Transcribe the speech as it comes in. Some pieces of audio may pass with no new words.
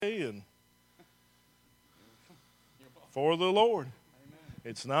for the Lord. Amen.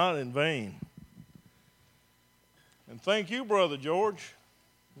 It's not in vain. And thank you, Brother George.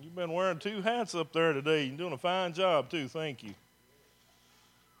 You've been wearing two hats up there today. You're doing a fine job, too. Thank you.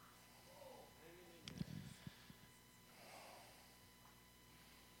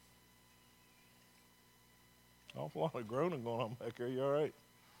 Awful lot of groaning going on back there. You all right?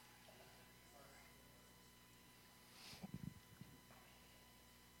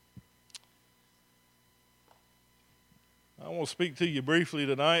 I want to speak to you briefly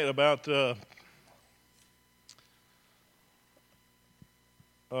tonight about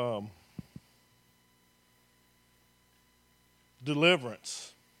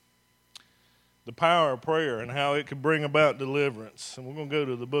deliverance, the power of prayer, and how it can bring about deliverance. And we're going to go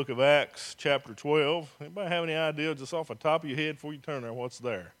to the book of Acts, chapter 12. Anybody have any idea, just off the top of your head before you turn there, what's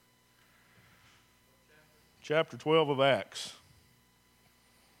there? Chapter 12 of Acts.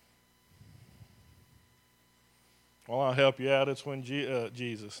 Well, I'll help you out. It's when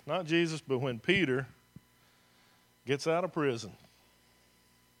Jesus, not Jesus, but when Peter gets out of prison.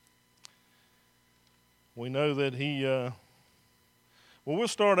 We know that he, we'll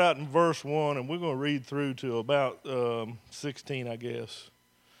start out in verse 1, and we're going to read through to about 16, I guess,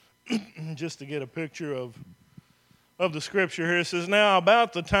 just to get a picture of the scripture here. It says, "Now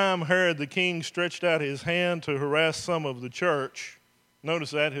about the time Herod the king stretched out his hand to harass some of the church."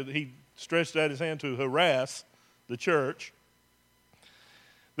 Notice that, he stretched out his hand to harass the church.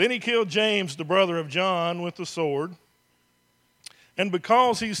 "Then he killed James, the brother of John, with the sword. And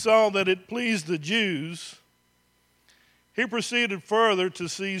because he saw that it pleased the Jews, he proceeded further to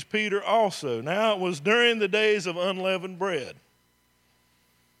seize Peter also. Now it was during the days of unleavened bread.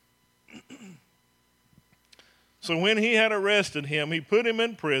 So when he had arrested him, he put him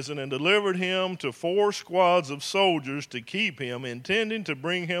in prison and delivered him to 4 squads of soldiers to keep him, intending to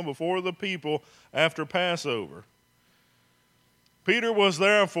bring him before the people after Passover. Peter was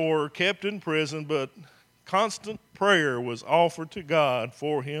therefore kept in prison, but constant prayer was offered to God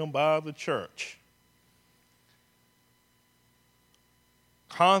for him by the church."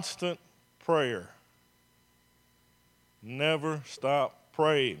 Constant prayer. Never stop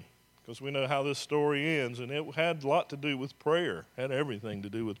praying. Because we know how this story ends, and it had a lot to do with prayer. Had everything to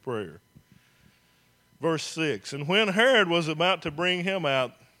do with prayer. Verse 6, "And when Herod was about to bring him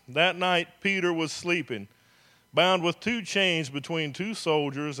out, that night Peter was sleeping, bound with 2 chains between 2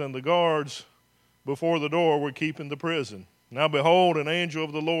 soldiers, and the guards before the door were keeping the prison. Now behold, an angel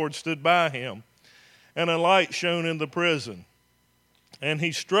of the Lord stood by him, and a light shone in the prison. And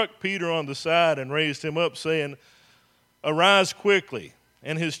he struck Peter on the side and raised him up, saying, 'Arise quickly.'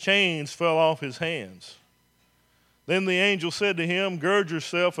 And his chains fell off his hands. Then the angel said to him, 'Gird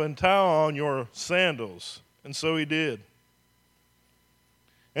yourself and tie on your sandals.' And so he did.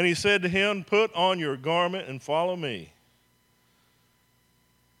 And he said to him, 'Put on your garment and follow me.'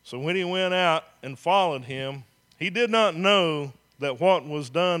 So when he went out and followed him, he did not know that what was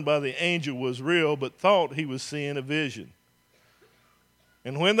done by the angel was real, but thought he was seeing a vision.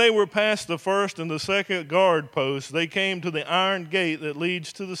 And when they were past the first and the second guard posts, they came to the iron gate that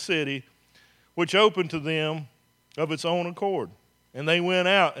leads to the city, which opened to them of its own accord. And they went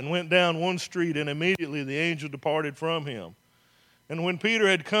out and went down one street, and immediately the angel departed from him. And when Peter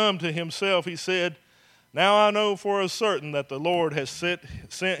had come to himself, he said, 'Now I know for a certain that the Lord has sent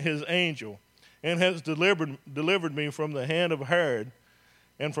his angel and has delivered me from the hand of Herod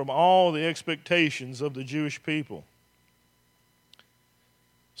and from all the expectations of the Jewish people.'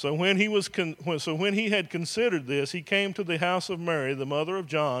 So when he had considered this, he came to the house of Mary, the mother of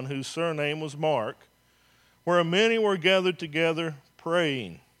John, whose surname was Mark, where many were gathered together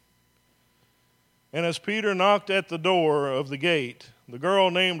praying. And as Peter knocked at the door of the gate, the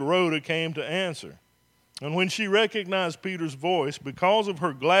girl named Rhoda came to answer. And when she recognized Peter's voice, because of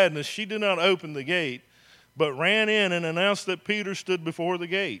her gladness, she did not open the gate, but ran in and announced that Peter stood before the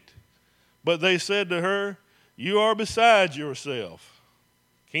gate. But they said to her, 'You are beside yourself.'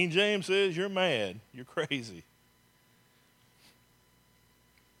 King James says, 'You're mad. You're crazy.'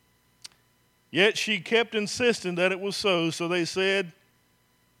 Yet she kept insisting that it was so they said,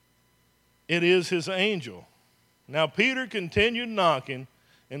 'It is his angel.' Now Peter continued knocking,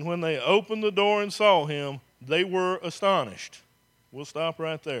 and when they opened the door and saw him, they were astonished." We'll stop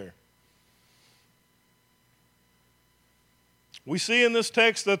right there. We see in this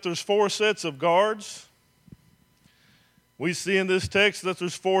text that there's 4 sets of guards. We see in this text that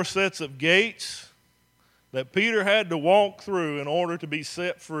there's 4 sets of gates that Peter had to walk through in order to be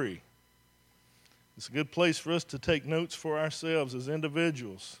set free. It's a good place for us to take notes for ourselves as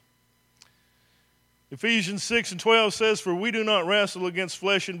individuals. Ephesians 6:12 says, "For we do not wrestle against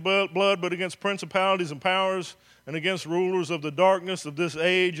flesh and blood, but against principalities and powers, and against rulers of the darkness of this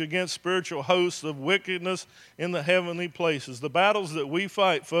age, against spiritual hosts of wickedness in the heavenly places." The battles that we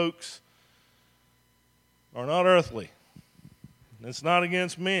fight, folks, are not earthly. It's not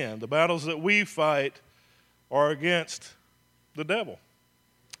against men. The battles that we fight are against the devil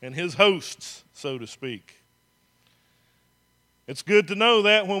and his hosts, so to speak. It's good to know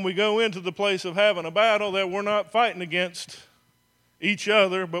that when we go into the place of having a battle, that we're not fighting against each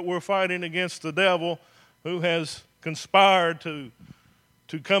other, but we're fighting against the devil who has conspired to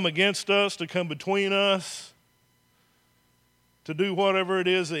come against us, to come between us, to do whatever it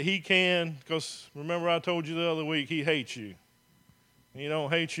is that he can. Because remember, I told you the other week, he hates you. He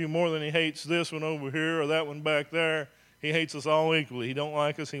don't hate you more than he hates this one over here or that one back there. He hates us all equally. He don't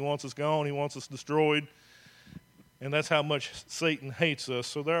like us. He wants us gone. He wants us destroyed. And that's how much Satan hates us.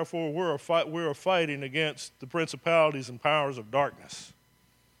 So therefore, we're fighting against the principalities and powers of darkness.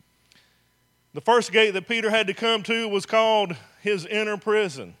 The first gate that Peter had to come to was called his inner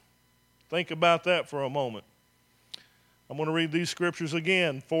prison. Think about that for a moment. I'm going to read these scriptures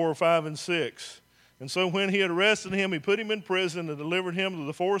again, 4, 5, and 6. "And so when he had arrested him, he put him in prison and delivered him to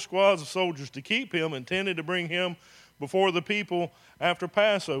the 4 squads of soldiers to keep him, intended to bring him before the people after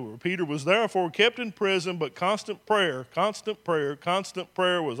Passover. Peter was therefore kept in prison, but constant prayer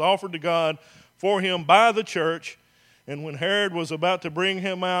was offered to God for him by the church. And when Herod was about to bring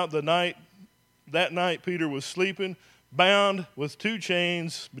him out that night Peter was sleeping, bound with 2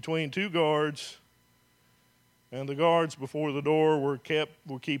 chains between 2 guards, and the guards before the door were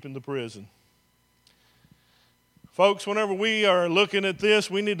keeping the prison." Folks, whenever we are looking at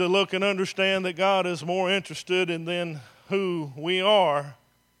this, we need to look and understand that God is more interested in who we are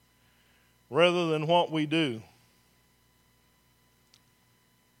rather than what we do.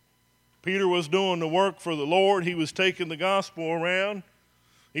 Peter was doing the work for the Lord. He was taking the gospel around.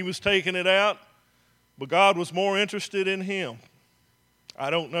 He was taking it out, but God was more interested in him. I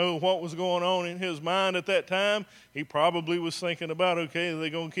don't know what was going on in his mind at that time. He probably was thinking about, okay, they're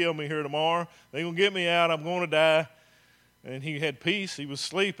going to kill me here tomorrow. They're going to get me out. I'm going to die. And he had peace. He was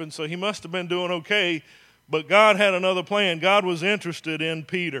sleeping, so he must have been doing okay. But God had another plan. God was interested in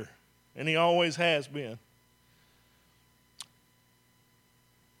Peter, and he always has been.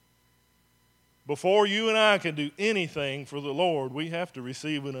 Before you and I can do anything for the Lord, we have to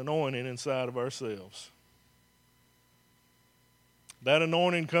receive an anointing inside of ourselves. That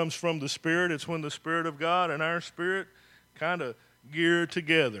anointing comes from the Spirit. It's when the Spirit of God and our spirit kind of gear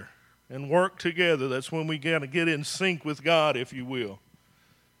together and work together. That's when we got to get in sync with God, if you will.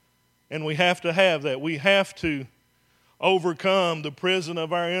 And we have to have that. We have to overcome the prison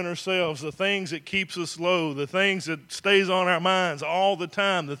of our inner selves, the things that keeps us low, the things that stays on our minds all the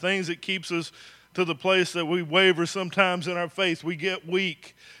time, the things that keeps us to the place that we waver sometimes in our faith. We get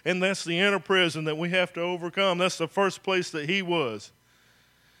weak, and that's the inner prison that we have to overcome. That's the first place that he was.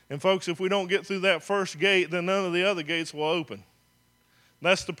 And folks, if we don't get through that first gate, then none of the other gates will open.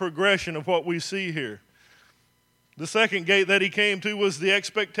 That's the progression of what we see here. The second gate that he came to was the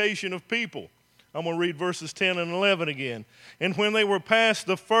expectation of people. I'm going to read verses 10 and 11 again. "And when they were past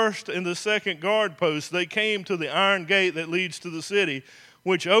the first and the second guard posts, they came to the iron gate that leads to the city,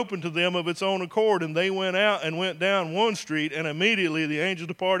 which opened to them of its own accord. And they went out and went down one street, and immediately the angel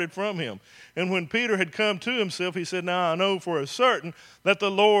departed from him. And when Peter had come to himself, he said, 'Now I know for a certain that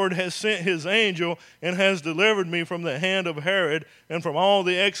the Lord has sent his angel and has delivered me from the hand of Herod and from all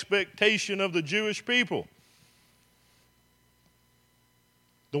the expectation of the Jewish people.'"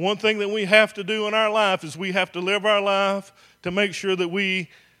 The one thing that we have to do in our life is we have to live our life to make sure that we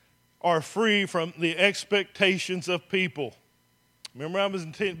are free from the expectations of people. Remember, I've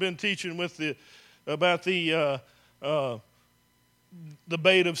been teaching about the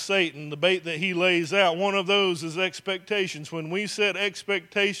bait of Satan, the bait that he lays out. One of those is expectations. When we set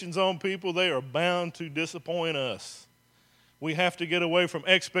expectations on people, they are bound to disappoint us. We have to get away from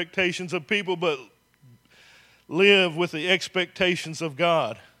expectations of people, but live with the expectations of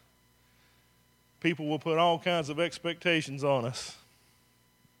God. People will put all kinds of expectations on us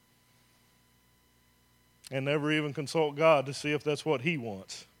and never even consult God to see if that's what he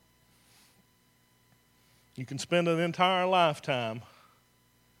wants. You can spend an entire lifetime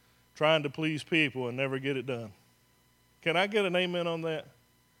trying to please people and never get it done. Can I get an amen on that?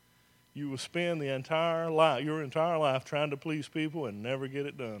 You will spend your entire life trying to please people and never get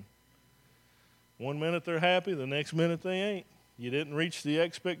it done. One minute they're happy, the next minute they ain't. You didn't reach the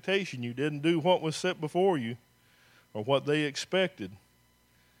expectation. You didn't do what was set before you or what they expected.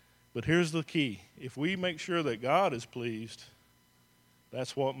 But here's the key. If we make sure that God is pleased,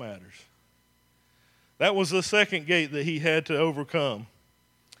 that's what matters. That was the second gate that he had to overcome.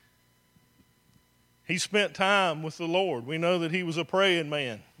 He spent time with the Lord. We know that he was a praying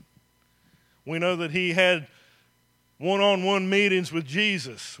man. We know that he had one-on-one meetings with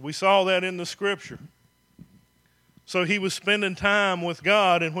Jesus. We saw that in the scripture. So he was spending time with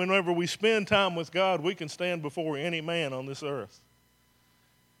God, and whenever we spend time with God, we can stand before any man on this earth.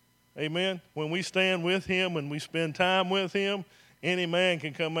 Amen? When we stand with him and we spend time with him, any man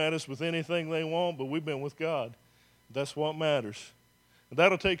can come at us with anything they want, but we've been with God. That's what matters. And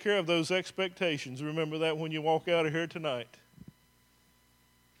that'll take care of those expectations. Remember that when you walk out of here tonight.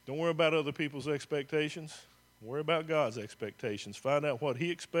 Don't worry about other people's expectations. Worry about God's expectations. Find out what he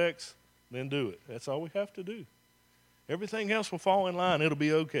expects, then do it. That's all we have to do. Everything else will fall in line. It'll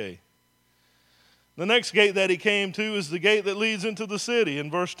be okay. The next gate that he came to is the gate that leads into the city.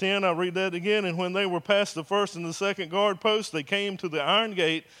 In verse 10, I'll read that again. And when they were past the first and the second guard post, they came to the iron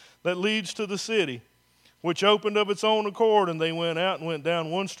gate that leads to the city, which opened of its own accord. And they went out and went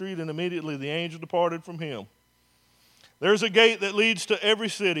down one street, and immediately the angel departed from him. There's a gate that leads to every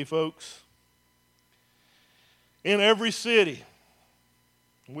city, folks. In every city.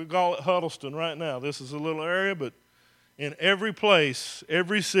 We call it Huddleston right now. This is a little area, but in every place,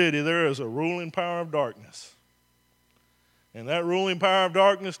 every city, there is a ruling power of darkness. And that ruling power of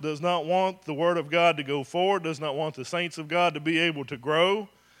darkness does not want the Word of God to go forward, does not want the saints of God to be able to grow.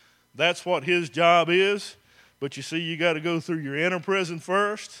 That's what his job is. But you see, you got to go through your inner prison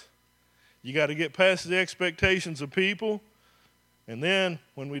first. You got to get past the expectations of people. And then,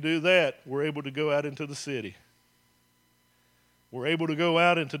 when we do that, we're able to go out into the city. We're able to go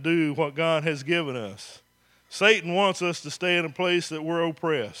out and to do what God has given us. Satan wants us to stay in a place that we're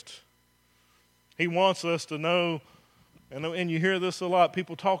oppressed. He wants us to know, and you hear this a lot,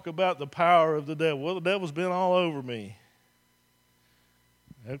 people talk about the power of the devil. Well, the devil's been all over me.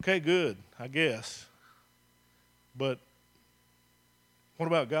 Okay, good, I guess. But what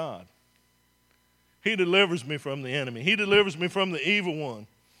about God? He delivers me from the enemy. He delivers me from the evil one.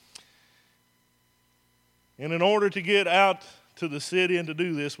 And in order to get out to the city and to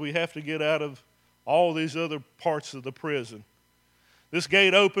do this, we have to get out of all these other parts of the prison. This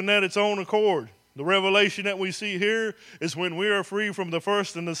gate opened at its own accord. The revelation that we see here is when we are free from the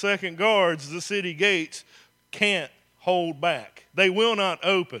first and the second guards, the city gates can't hold back. They will not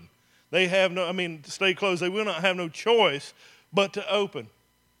open. They have stay closed. They will not have no choice but to open.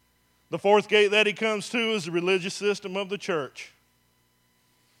 The fourth gate that he comes to is the religious system of the church.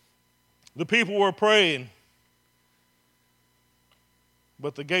 The people were praying,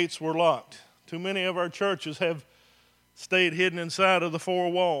 but the gates were locked. Too many of our churches have stayed hidden inside of the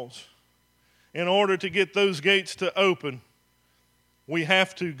four walls. In order to get those gates to open, we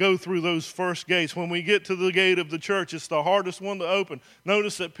have to go through those first gates. When we get to the gate of the church, it's the hardest one to open.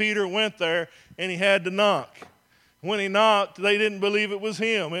 Notice that Peter went there and he had to knock. When he knocked, they didn't believe it was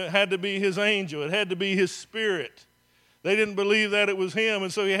him. It had to be his angel. It had to be his spirit. They didn't believe that it was him,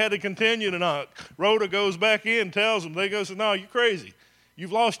 and so he had to continue to knock. Rhoda goes back in, tells them. They go, no, you're crazy.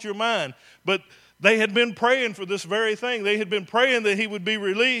 You've lost your mind. But they had been praying for this very thing. They had been praying that he would be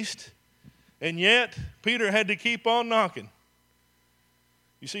released, and yet Peter had to keep on knocking.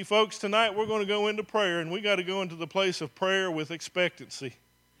 You see, folks, tonight we're going to go into prayer, and we got to go into the place of prayer with expectancy,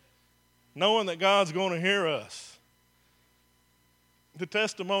 knowing that God's going to hear us. The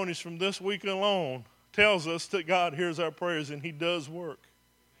testimonies from this week alone tells us that God hears our prayers and he does work.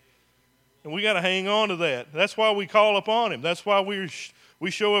 And we got to hang on to that. That's why we call upon him. That's why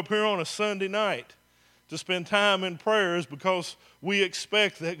we show up here on a Sunday night to spend time in prayers, because we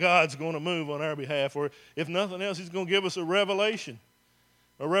expect that God's going to move on our behalf. Or if nothing else, he's going to give us a revelation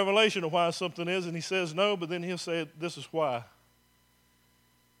of why something is. And he says no, but then he'll say this is why.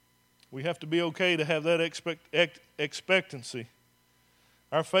 We have to be okay to have that expectancy.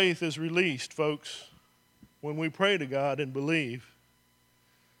 Our faith is released, folks, when we pray to God and believe.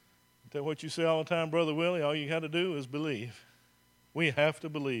 Is that what you say all the time, Brother Willie? All you got to do is believe. We have to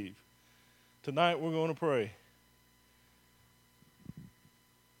believe. Tonight we're going to pray.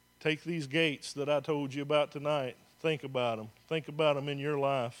 Take these gates that I told you about tonight. Think about them. Think about them in your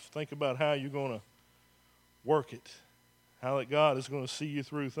life. Think about how you're going to work it. How that God is going to see you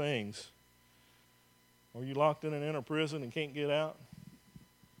through things. Are you locked in an inner prison and can't get out?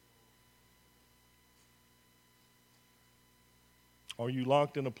 Are you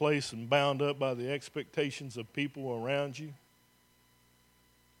locked in a place and bound up by the expectations of people around you?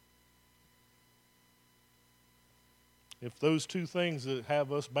 If those two things that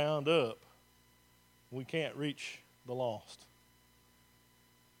have us bound up, we can't reach the lost.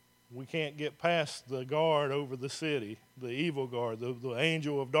 We can't get past the guard over the city, the evil guard, the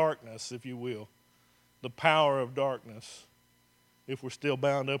angel of darkness, if you will. the power of darkness if we're still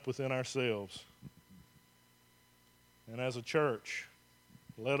bound up within ourselves. And as a church,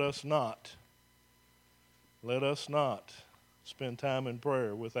 let us not spend time in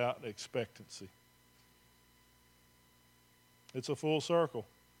prayer without expectancy. It's a full circle.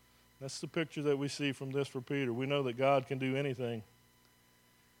 That's the picture that we see from this for Peter. We know that God can do anything.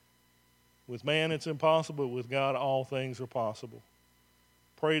 With man, it's impossible. With God, all things are possible.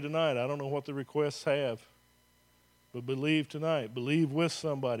 Pray tonight. I don't know what the requests have, but believe tonight. Believe with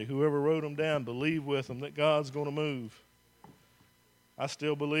somebody. Whoever wrote them down, believe with them that God's going to move. I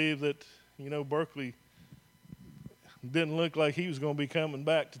still believe that, Berkeley didn't look like he was going to be coming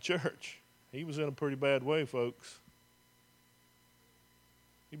back to church. He was in a pretty bad way, folks.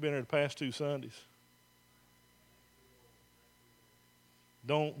 He's been here the past 2 Sundays.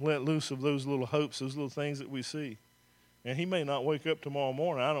 Don't let loose of those little hopes, those little things that we see. And he may not wake up tomorrow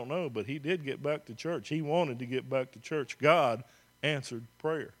morning, I don't know, but he did get back to church. He wanted to get back to church. God answered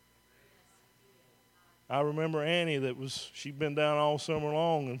prayer. I remember Annie she'd been down all summer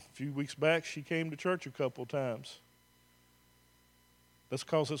long, and a few weeks back she came to church a couple times. That's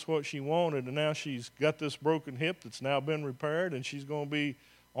because that's what she wanted, and now she's got this broken hip that's now been repaired, and she's going to be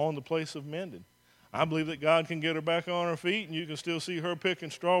on the place of mending. I believe that God can get her back on her feet, and you can still see her picking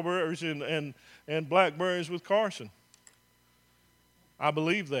strawberries and blackberries with Carson. I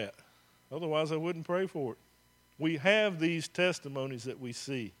believe that. Otherwise, I wouldn't pray for it. We have these testimonies that we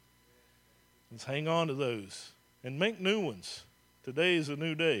see. Let's hang on to those and make new ones. Today is a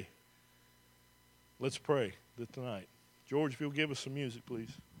new day. Let's pray tonight. George, if you'll give us some music, please.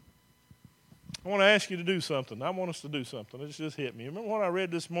 I want to ask you to do something. I want us to do something. It just hit me. Remember what I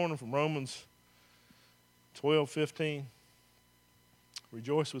read this morning from Romans 12:15?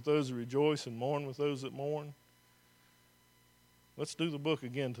 Rejoice with those that rejoice and mourn with those that mourn. Let's do the book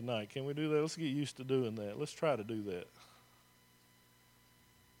again tonight. Can we do that? Let's get used to doing that. Let's try to do that.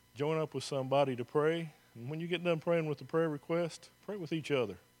 Join up with somebody to pray. And when you get done praying with the prayer request, pray with each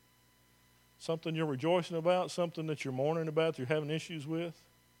other. Something you're rejoicing about, something that you're mourning about, that you're having issues with.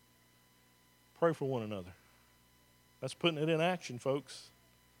 Pray for one another. That's putting it in action, folks.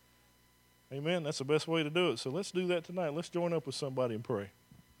 Amen. That's the best way to do it. So let's do that tonight. Let's join up with somebody and pray.